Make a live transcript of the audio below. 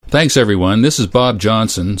Thanks, everyone. This is Bob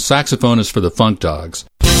Johnson, saxophonist for the Funk Dogs.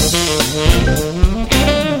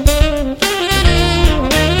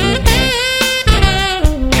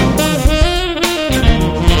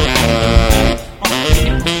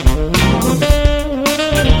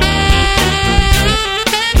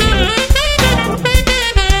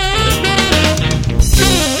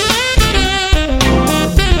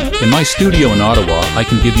 In my studio in Ottawa, I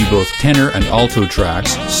can give you both tenor and alto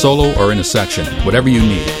tracks, solo or in a section, whatever you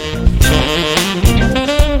need.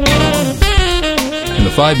 In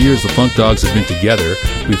the 5 years the Funk Dogs have been together,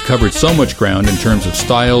 we've covered so much ground in terms of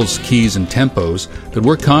styles, keys, and tempos that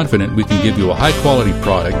we're confident we can give you a high-quality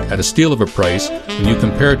product at a steal of a price when you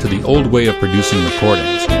compare it to the old way of producing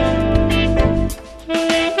recordings.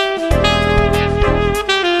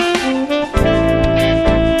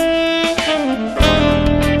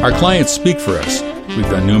 Our clients speak for us. We've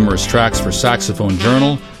done numerous tracks for Saxophone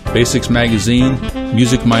Journal, Basics Magazine,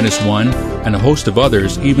 Music Minus One, and a host of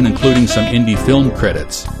others, even including some indie film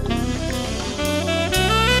credits.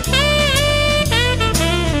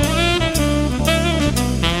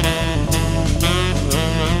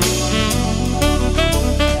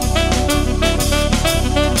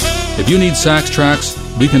 If you need sax tracks,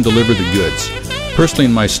 we can deliver the goods. Personally,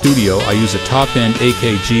 in my studio, I use a top-end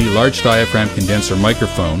AKG large diaphragm condenser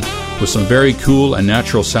microphone with some very cool and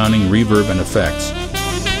natural-sounding reverb and effects.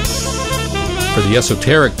 For the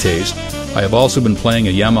esoteric taste, I have also been playing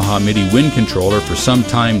a Yamaha MIDI wind controller for some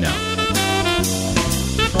time now.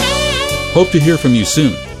 Hope to hear from you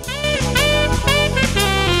soon.